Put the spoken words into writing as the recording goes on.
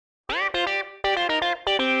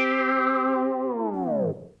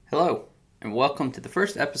Hello, and welcome to the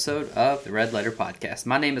first episode of the Red Letter Podcast.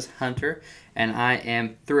 My name is Hunter, and I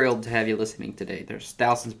am thrilled to have you listening today. There's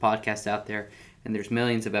thousands of podcasts out there, and there's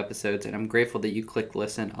millions of episodes, and I'm grateful that you clicked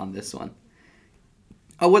listen on this one.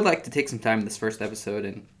 I would like to take some time in this first episode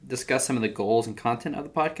and discuss some of the goals and content of the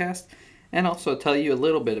podcast, and also tell you a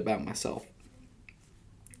little bit about myself.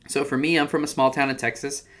 So for me, I'm from a small town in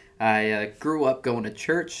Texas. I grew up going to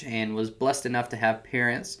church and was blessed enough to have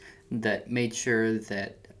parents that made sure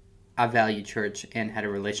that I valued church and had a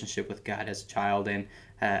relationship with God as a child and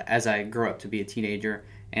as I grew up to be a teenager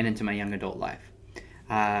and into my young adult life.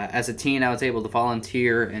 As a teen, I was able to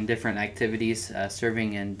volunteer in different activities,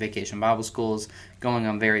 serving in vacation Bible schools, going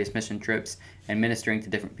on various mission trips, and ministering to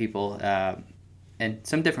different people in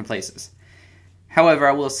some different places. However,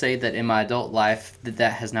 I will say that in my adult life,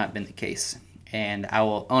 that has not been the case. And I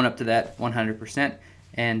will own up to that 100%.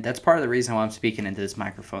 And that's part of the reason why I'm speaking into this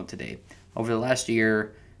microphone today. Over the last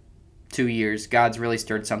 2 years, God's really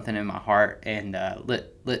stirred something in my heart and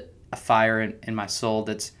lit a fire in my soul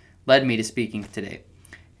that's led me to speaking today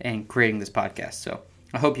and creating this podcast. So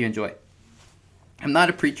I hope you enjoy. I'm not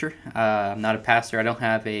a preacher. I'm not a pastor. I don't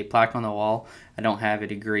have a plaque on the wall. I don't have a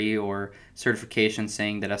degree or certification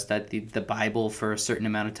saying that I studied the Bible for a certain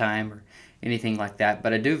amount of time or anything like that.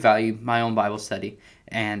 But I do value my own Bible study,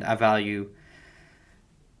 and I value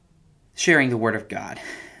sharing the Word of God.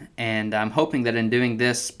 And I'm hoping that in doing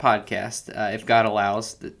this podcast, if God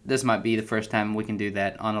allows, this might be the first time we can do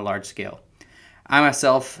that on a large scale. I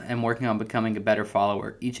myself am working on becoming a better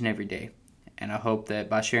follower each and every day. And I hope that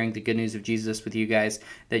by sharing the good news of Jesus with you guys,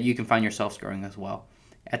 that you can find yourselves growing as well.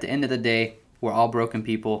 At the end of the day, we're all broken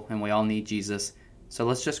people and we all need Jesus. So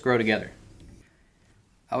let's just grow together.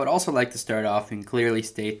 I would also like to start off and clearly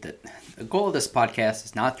state that the goal of this podcast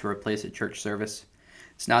is not to replace a church service.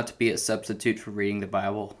 It's not to be a substitute for reading the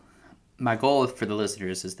Bible. My goal for the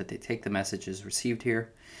listeners is that they take the messages received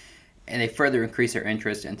here and they further increase their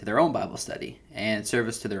interest into their own Bible study and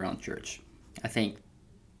service to their own church. I think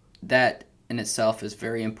that in itself is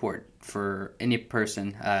very important for any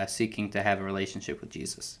person seeking to have a relationship with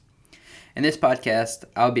Jesus. In this podcast,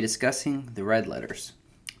 I'll be discussing the red letters,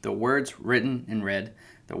 the words written in red,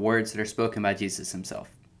 the words that are spoken by Jesus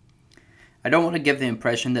himself. I don't want to give the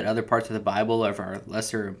impression that other parts of the Bible are of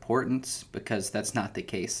lesser importance, because that's not the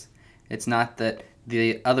case. It's not that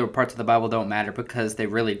the other parts of the Bible don't matter, because they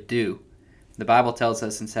really do. The Bible tells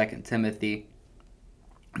us in 2 Timothy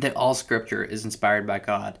that all Scripture is inspired by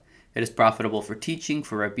God. It is profitable for teaching,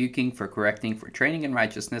 for rebuking, for correcting, for training in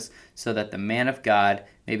righteousness, so that the man of God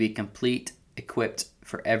may be complete, equipped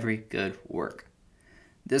for every good work.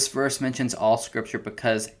 This verse mentions all Scripture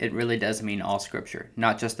because it really does mean all Scripture,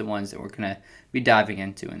 not just the ones that we're going to be diving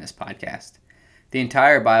into in this podcast. The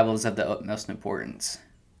entire Bible is of the utmost importance.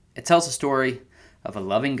 It tells a story of a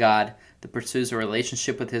loving God that pursues a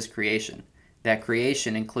relationship with his creation, that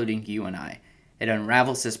creation including you and I. It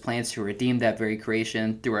unravels his plans to redeem that very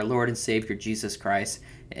creation through our Lord and Savior Jesus Christ,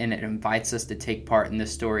 and it invites us to take part in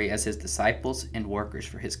this story as his disciples and workers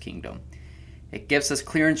for his kingdom. It gives us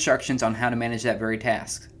clear instructions on how to manage that very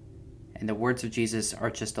task, and the words of Jesus are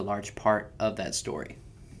just a large part of that story.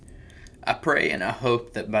 I pray and I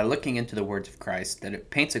hope that by looking into the words of Christ, that it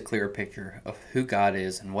paints a clearer picture of who God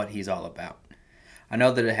is and what he's all about. I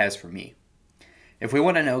know that it has for me. If we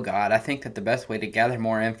want to know God, I think that the best way to gather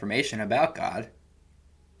more information about God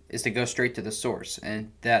is to go straight to the source,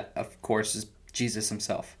 and that, of course, is Jesus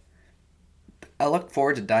himself. I look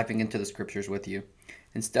forward to diving into the Scriptures with you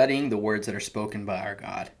and studying the words that are spoken by our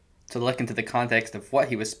God, to look into the context of what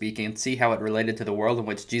he was speaking and see how it related to the world in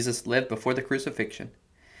which Jesus lived before the crucifixion,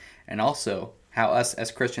 and also how us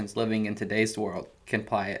as Christians living in today's world can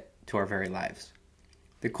apply it to our very lives.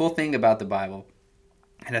 The cool thing about the Bible,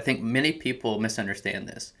 and I think many people misunderstand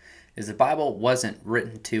this, is the Bible wasn't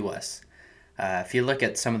written to us. If you look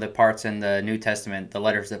at some of the parts in the New Testament, the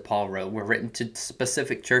letters that Paul wrote were written to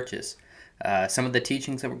specific churches. Some of the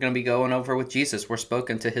teachings that we're going to be going over with Jesus were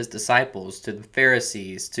spoken to his disciples, to the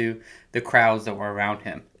Pharisees, to the crowds that were around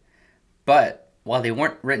him. But while they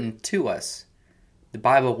weren't written to us, the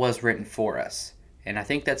Bible was written for us. And I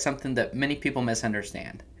think that's something that many people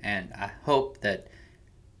misunderstand. And I hope that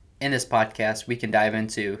in this podcast we can dive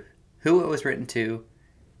into who it was written to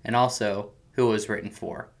and also who it was written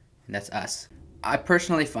for. And that's us. I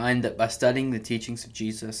personally find that by studying the teachings of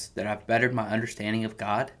Jesus that I've bettered my understanding of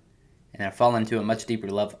God, and I've fallen into a much deeper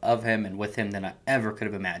love of him and with him than I ever could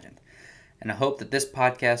have imagined. And I hope that this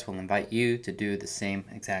podcast will invite you to do the same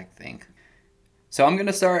exact thing. So I'm going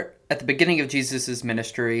to start at the beginning of Jesus'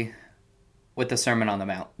 ministry with the Sermon on the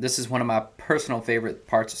Mount. This is one of my personal favorite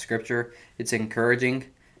parts of Scripture. It's encouraging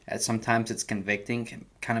Sometimes it's convicting. It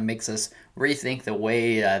kind of makes us rethink the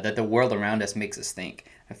way that the world around us makes us think.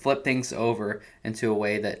 And flip things over into a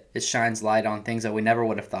way that it shines light on things that we never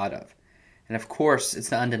would have thought of. And of course, it's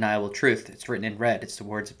the undeniable truth. It's written in red. It's the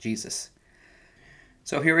words of Jesus.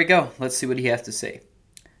 So here we go. Let's see what he has to say.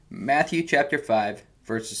 Matthew chapter 5,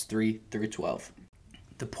 verses 3 through 12.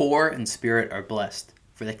 The poor in spirit are blessed,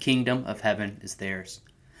 for the kingdom of heaven is theirs.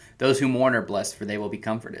 Those who mourn are blessed, for they will be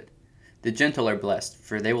comforted. The gentle are blessed,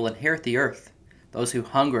 for they will inherit the earth. Those who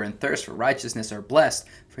hunger and thirst for righteousness are blessed,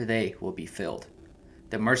 for they will be filled.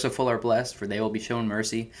 The merciful are blessed, for they will be shown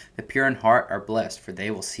mercy. The pure in heart are blessed, for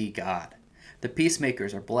they will see God. The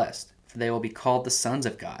peacemakers are blessed, for they will be called the sons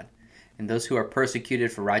of God. And those who are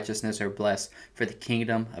persecuted for righteousness are blessed, for the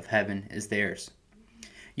kingdom of heaven is theirs.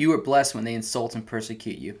 You are blessed when they insult and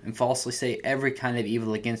persecute you, and falsely say every kind of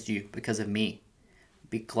evil against you because of me.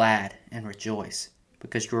 Be glad and rejoice,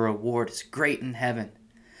 because your reward is great in heaven.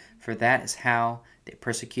 For that is how they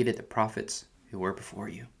persecuted the prophets who were before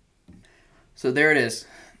you. So there it is,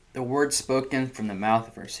 the word spoken from the mouth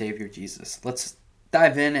of our Savior Jesus. Let's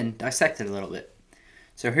dive in and dissect it a little bit.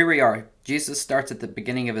 So here we are. Jesus starts at the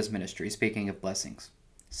beginning of his ministry, speaking of blessings.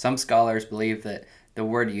 Some scholars believe that the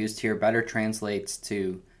word used here better translates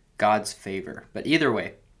to God's favor. But either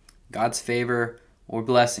way, God's favor or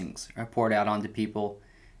blessings are poured out onto people,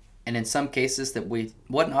 and in some cases that we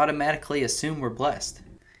wouldn't automatically assume we're blessed.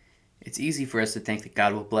 It's easy for us to think that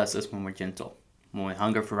God will bless us when we're gentle, when we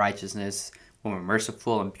hunger for righteousness, when we're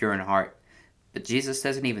merciful and pure in heart. But Jesus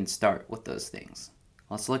doesn't even start with those things.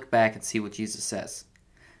 Let's look back and see what Jesus says.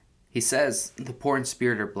 He says the poor in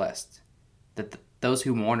spirit are blessed, that those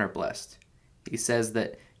who mourn are blessed. He says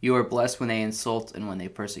that you are blessed when they insult and when they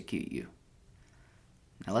persecute you.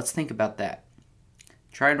 Now let's think about that.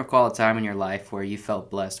 Try and recall a time in your life where you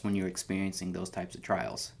felt blessed when you were experiencing those types of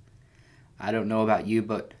trials. I don't know about you,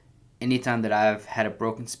 but anytime that I've had a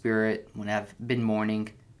broken spirit, when I've been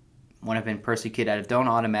mourning, when I've been persecuted, I don't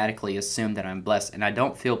automatically assume that I'm blessed, and I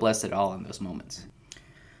don't feel blessed at all in those moments.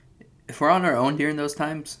 If we're on our own during those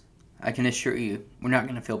times, I can assure you we're not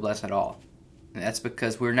going to feel blessed at all. And that's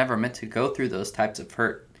because we're never meant to go through those types of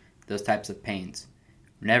hurt, those types of pains.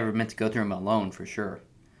 We're never meant to go through them alone, for sure.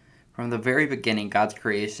 From the very beginning, God's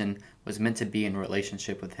creation was meant to be in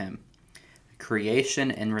relationship with Him.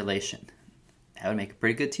 Creation and relation. That would make a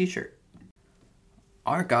pretty good t-shirt.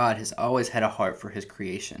 Our God has always had a heart for His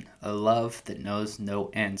creation, a love that knows no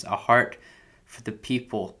ends, a heart for the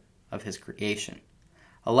people of His creation.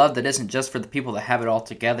 A love that isn't just for the people that have it all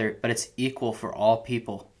together, but it's equal for all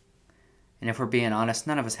people. And if we're being honest,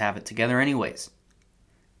 none of us have it together anyways.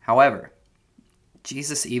 However,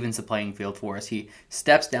 Jesus evens the playing field for us. He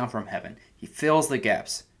steps down from heaven. He fills the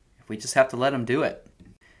gaps. We just have to let Him do it.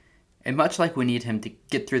 And much like we need Him to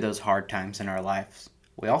get through those hard times in our lives,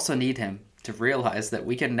 we also need Him to realize that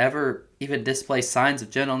we can never even display signs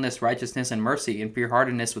of gentleness, righteousness, and mercy and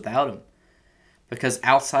pure-heartedness without Him. Because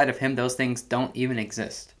outside of Him, those things don't even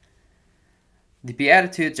exist. The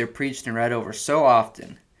Beatitudes are preached and read over so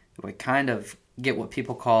often that we kind of get what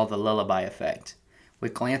people call the lullaby effect. We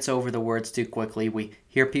glance over the words too quickly, we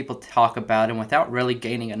hear people talk about them without really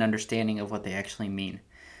gaining an understanding of what they actually mean.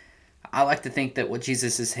 I like to think that what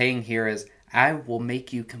Jesus is saying here is, I will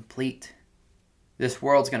make you complete. This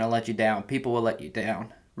world's going to let you down. People will let you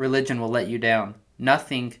down. Religion will let you down.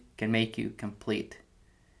 Nothing can make you complete.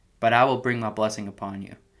 But I will bring my blessing upon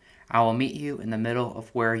you. I will meet you in the middle of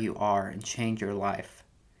where you are and change your life.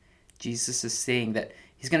 Jesus is saying that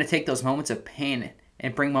He's going to take those moments of pain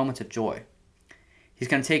and bring moments of joy. He's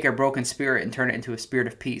going to take our broken spirit and turn it into a spirit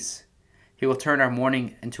of peace. He will turn our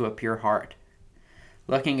mourning into a pure heart.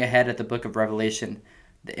 Looking ahead at the book of Revelation,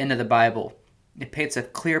 the end of the Bible, it paints a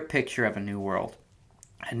clear picture of a new world,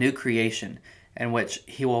 a new creation, in which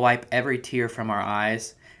He will wipe every tear from our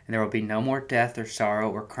eyes, and there will be no more death or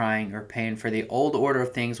sorrow or crying or pain, for the old order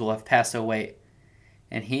of things will have passed away.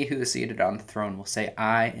 And He who is seated on the throne will say,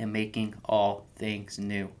 I am making all things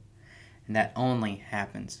new. And that only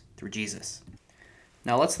happens through Jesus.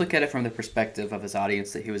 Now let's look at it from the perspective of His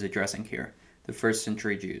audience that He was addressing here, the first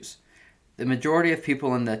century Jews. The majority of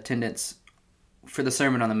people in the attendance for the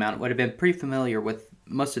Sermon on the Mount would have been pretty familiar with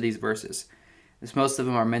most of these verses, as most of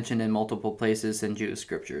them are mentioned in multiple places in Jewish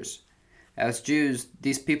scriptures. As Jews,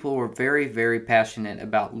 these people were very, very passionate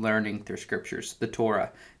about learning their scriptures, the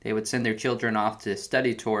Torah. They would send their children off to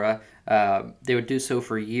study Torah. They would do so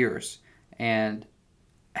for years. And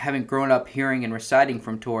having grown up hearing and reciting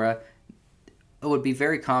from Torah, it would be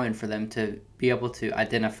very common for them to be able to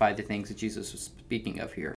identify the things that Jesus was speaking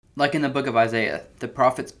of here. Like in the book of Isaiah, the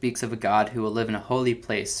prophet speaks of a God who will live in a holy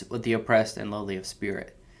place with the oppressed and lowly of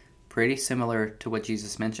spirit. pretty similar to what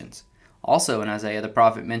Jesus mentions. Also in Isaiah, the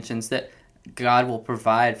prophet mentions that God will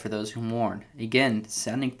provide for those who mourn. Again,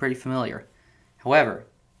 sounding pretty familiar. However,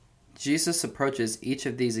 Jesus approaches each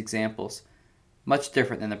of these examples much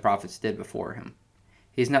different than the prophets did before him.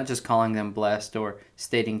 He's not just calling them blessed or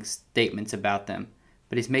stating statements about them,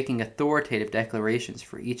 but he's making authoritative declarations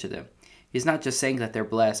for each of them. He's not just saying that they're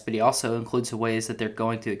blessed, but he also includes the ways that they're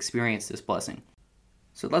going to experience this blessing.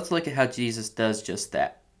 So let's look at how Jesus does just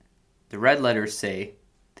that. The red letters say,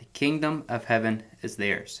 "The kingdom of heaven is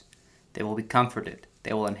theirs. They will be comforted.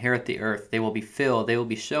 They will inherit the earth. They will be filled. They will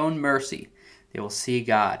be shown mercy. They will see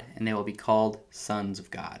God, and they will be called sons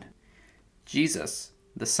of God." Jesus,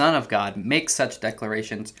 the Son of God, makes such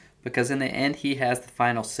declarations because in the end he has the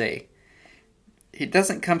final say. He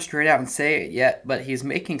doesn't come straight out and say it yet, but he's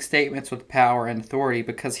making statements with power and authority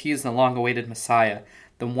because he's the long-awaited Messiah,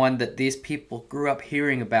 the one that these people grew up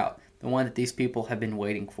hearing about, the one that these people have been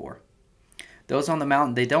waiting for. Those on the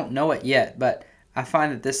mountain, they don't know it yet, but I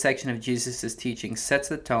find that this section of Jesus' teaching sets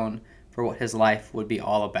the tone for what his life would be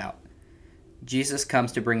all about. Jesus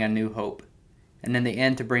comes to bring a new hope, and in the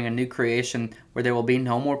end to bring a new creation where there will be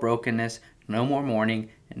no more brokenness, no more mourning,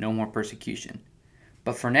 and no more persecution.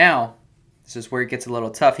 But for now, this is where it gets a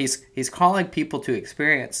little tough. He's calling people to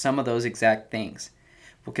experience some of those exact things.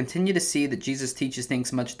 We'll continue to see that Jesus teaches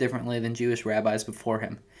things much differently than Jewish rabbis before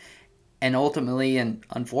him. And ultimately, and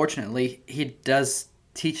unfortunately, he does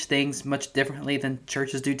teach things much differently than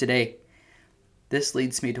churches do today. This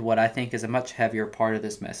leads me to what I think is a much heavier part of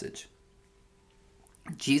this message.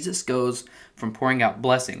 Jesus goes from pouring out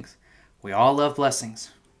blessings. We all love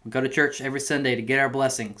blessings. We go to church every Sunday to get our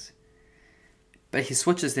blessings. But he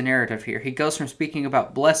switches the narrative here. He goes from speaking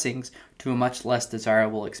about blessings to a much less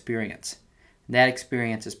desirable experience. That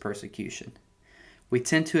experience is persecution. We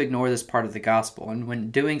tend to ignore this part of the gospel, and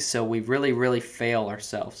when doing so, we really fail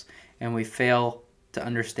ourselves, and we fail to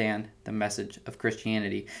understand the message of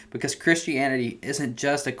Christianity. Because Christianity isn't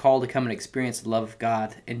just a call to come and experience the love of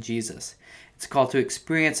God in Jesus. It's a call to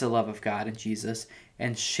experience the love of God in Jesus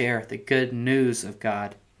and share the good news of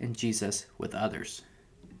God in Jesus with others.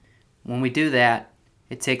 When we do that,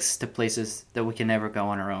 it takes us to places that we can never go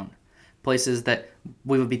on our own. Places that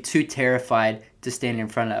we would be too terrified to stand in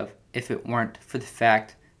front of if it weren't for the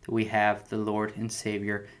fact that we have the Lord and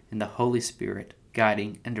Savior and the Holy Spirit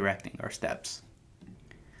guiding and directing our steps.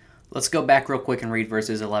 Let's go back real quick and read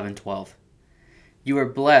verses 11-12. "You are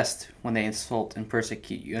blessed when they insult and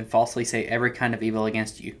persecute you and falsely say every kind of evil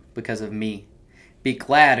against you because of me. Be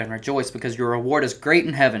glad and rejoice because your reward is great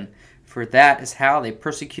in heaven, for that is how they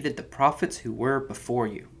persecuted the prophets who were before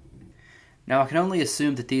you." Now I can only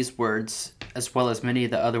assume that these words, as well as many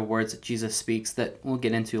of the other words that Jesus speaks that we'll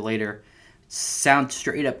get into later, sound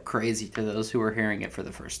straight up crazy to those who are hearing it for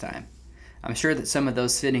the first time. I'm sure that some of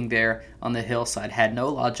those sitting there on the hillside had no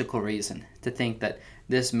logical reason to think that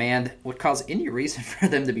this man would cause any reason for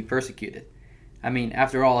them to be persecuted. I mean,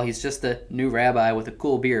 after all, he's just a new rabbi with a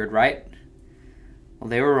cool beard, right? Well,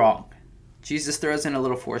 they were wrong. Jesus throws in a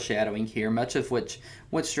little foreshadowing here, much of which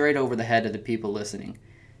went straight over the head of the people listening.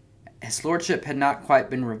 His lordship had not quite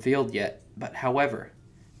been revealed yet, but however,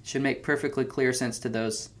 it should make perfectly clear sense to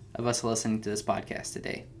those of us listening to this podcast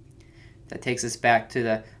today. That takes us back to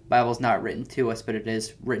the Bible's not written to us, but it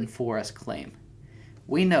is written for us claim.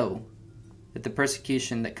 We know that the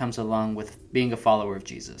persecution that comes along with being a follower of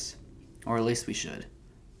Jesus, or at least we should.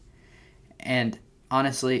 And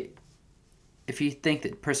honestly, if you think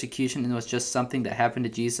that persecution was just something that happened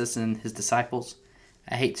to Jesus and his disciples,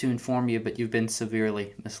 I hate to inform you, but you've been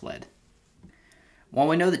severely misled. While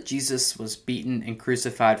we know that Jesus was beaten and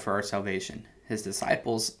crucified for our salvation, his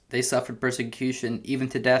disciples, they suffered persecution even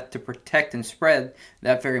to death to protect and spread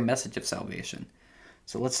that very message of salvation.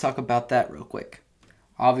 So let's talk about that real quick.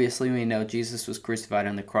 Obviously, we know Jesus was crucified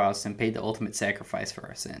on the cross and paid the ultimate sacrifice for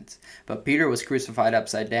our sins. But Peter was crucified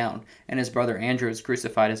upside down, and his brother Andrew was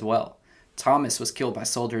crucified as well. Thomas was killed by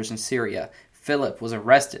soldiers in Syria. Philip was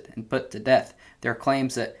arrested and put to death. There are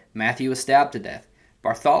claims that Matthew was stabbed to death.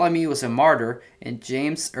 Bartholomew was a martyr, and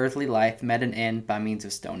James' earthly life met an end by means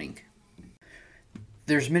of stoning.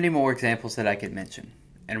 There's many more examples that I could mention.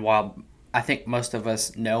 And while I think most of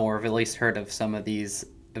us know or have at least heard of some of these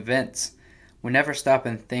events, we never stop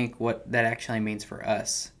and think what that actually means for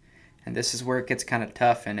us. And this is where it gets kind of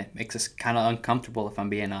tough, and it makes us kind of uncomfortable, if I'm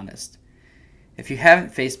being honest. If you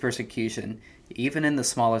haven't faced persecution, even in the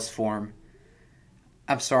smallest form,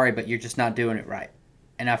 I'm sorry, but you're just not doing it right.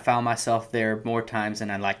 And I found myself there more times than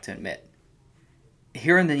I'd like to admit.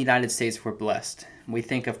 Here in the United States, we're blessed. We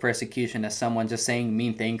think of persecution as someone just saying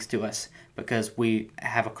mean things to us because we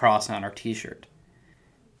have a cross on our t-shirt.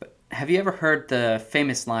 But have you ever heard the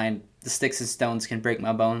famous line, "The sticks and stones can break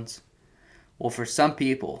my bones"? Well, for some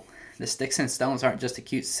people, the sticks and stones aren't just a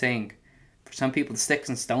cute saying. For some people, the sticks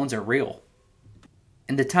and stones are real.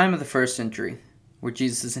 In the time of the first century, where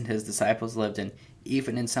Jesus and his disciples lived in,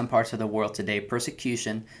 even in some parts of the world today,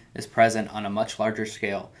 persecution is present on a much larger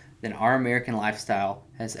scale than our American lifestyle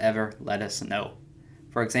has ever let us know.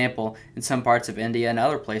 For example, in some parts of India and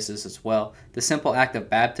other places as well, the simple act of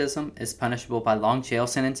baptism is punishable by long jail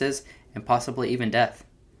sentences and possibly even death.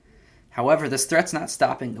 However, this threat's not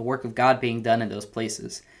stopping the work of God being done in those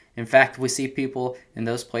places. In fact, we see people in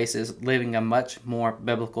those places living a much more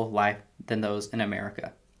biblical life than those in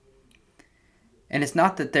America. And it's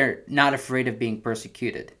not that they're not afraid of being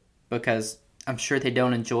persecuted, because I'm sure they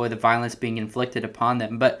don't enjoy the violence being inflicted upon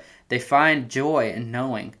them, but they find joy in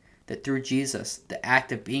knowing that through Jesus, the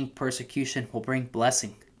act of being persecution will bring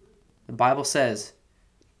blessing. The Bible says,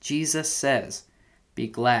 Jesus says, "Be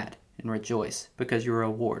glad and rejoice, because your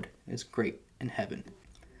reward is great in heaven."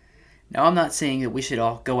 Now, I'm not saying that we should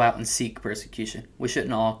all go out and seek persecution. We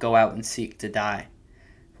shouldn't all go out and seek to die.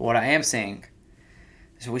 But what I am saying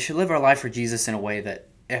is we should live our life for Jesus in a way that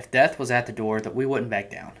if death was at the door, that we wouldn't back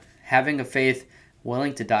down. Having a faith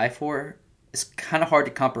willing to die for is kind of hard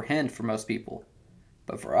to comprehend for most people.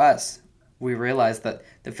 But for us, we realize that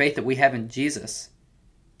the faith that we have in Jesus,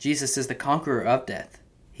 Jesus is the conqueror of death.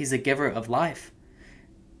 He's the giver of life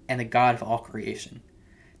and the God of all creation.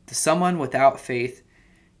 To someone without faith,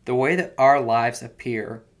 the way that our lives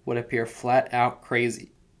appear would appear flat out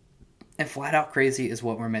crazy. And flat out crazy is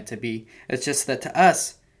what we're meant to be. It's just that to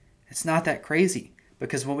us, it's not that crazy.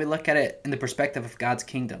 Because when we look at it in the perspective of God's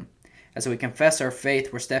kingdom, as we confess our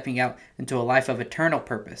faith, we're stepping out into a life of eternal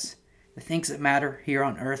purpose. The things that matter here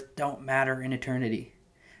on earth don't matter in eternity.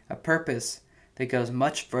 A purpose that goes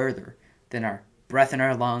much further than our breath in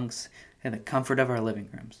our lungs and the comfort of our living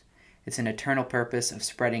rooms. It's an eternal purpose of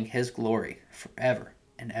spreading His glory forever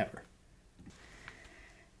and ever.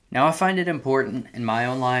 Now, I find it important in my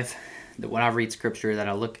own life that when I read Scripture that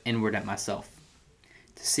I look inward at myself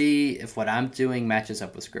to see if what I'm doing matches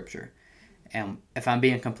up with Scripture. And if I'm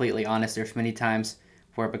being completely honest, there's many times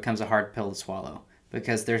where it becomes a hard pill to swallow.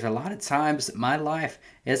 Because there's a lot of times that my life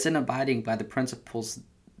isn't abiding by the principles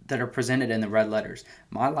that are presented in the red letters.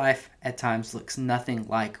 My life at times looks nothing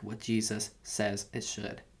like what Jesus says it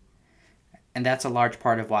should. And that's a large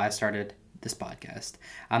part of why I started this podcast.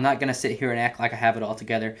 I'm not going to sit here and act like I have it all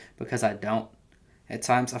together, because I don't. At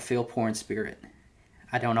times I feel poor in spirit.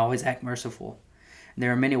 I don't always act merciful. And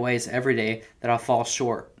there are many ways every day that I fall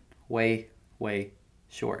short. Way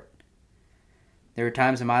short. There are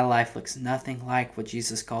times in my life looks nothing like what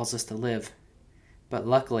Jesus calls us to live. But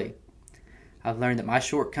luckily, I've learned that my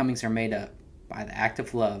shortcomings are made up by the act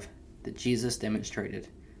of love that Jesus demonstrated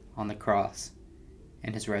on the cross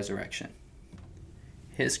and His resurrection.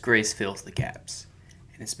 His grace fills the gaps.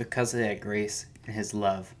 And it's because of that grace and His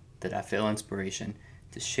love that I feel inspiration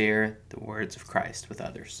to share the words of Christ with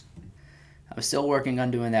others. I'm still working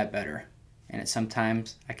on doing that better. And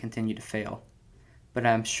sometimes I continue to fail. But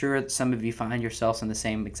I'm sure that some of you find yourselves in the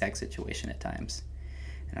same exact situation at times.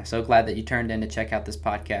 And I'm so glad that you turned in to check out this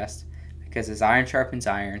podcast, because as iron sharpens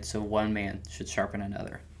iron, so one man should sharpen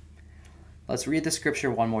another. Let's read the scripture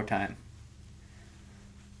one more time.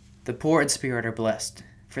 The poor in spirit are blessed,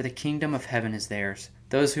 for the kingdom of heaven is theirs.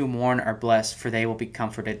 Those who mourn are blessed, for they will be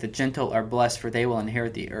comforted. The gentle are blessed, for they will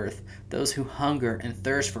inherit the earth. Those who hunger and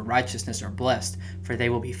thirst for righteousness are blessed, for they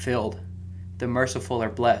will be filled. The merciful are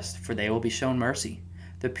blessed, for they will be shown mercy.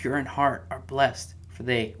 The pure in heart are blessed, for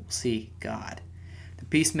they will see God. The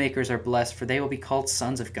peacemakers are blessed, for they will be called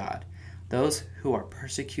sons of God. Those who are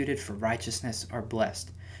persecuted for righteousness are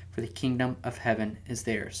blessed, for the kingdom of heaven is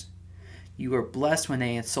theirs. You are blessed when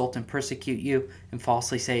they insult and persecute you and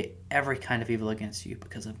falsely say every kind of evil against you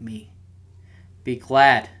because of me. Be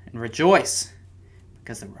glad and rejoice,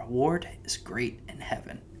 because the reward is great in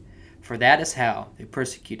heaven. For that is how they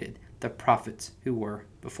persecuted the prophets who were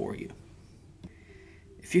before you.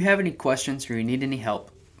 If you have any questions or you need any help,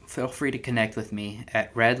 feel free to connect with me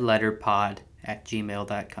at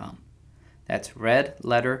redletterpod@gmail.com. That's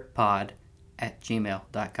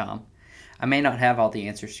redletterpod@gmail.com. I may not have all the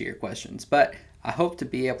answers to your questions, but I hope to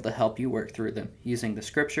be able to help you work through them using the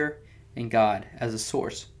scripture and God as a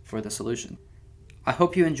source for the solution. I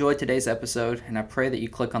hope you enjoyed today's episode, and I pray that you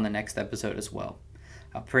click on the next episode as well.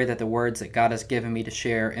 I pray that the words that God has given me to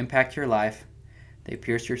share impact your life, they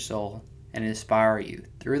pierce your soul, and inspire you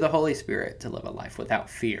through the Holy Spirit to live a life without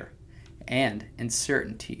fear and in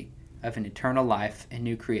certainty of an eternal life and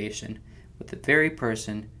new creation with the very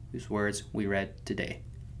person whose words we read today.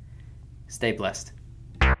 Stay blessed.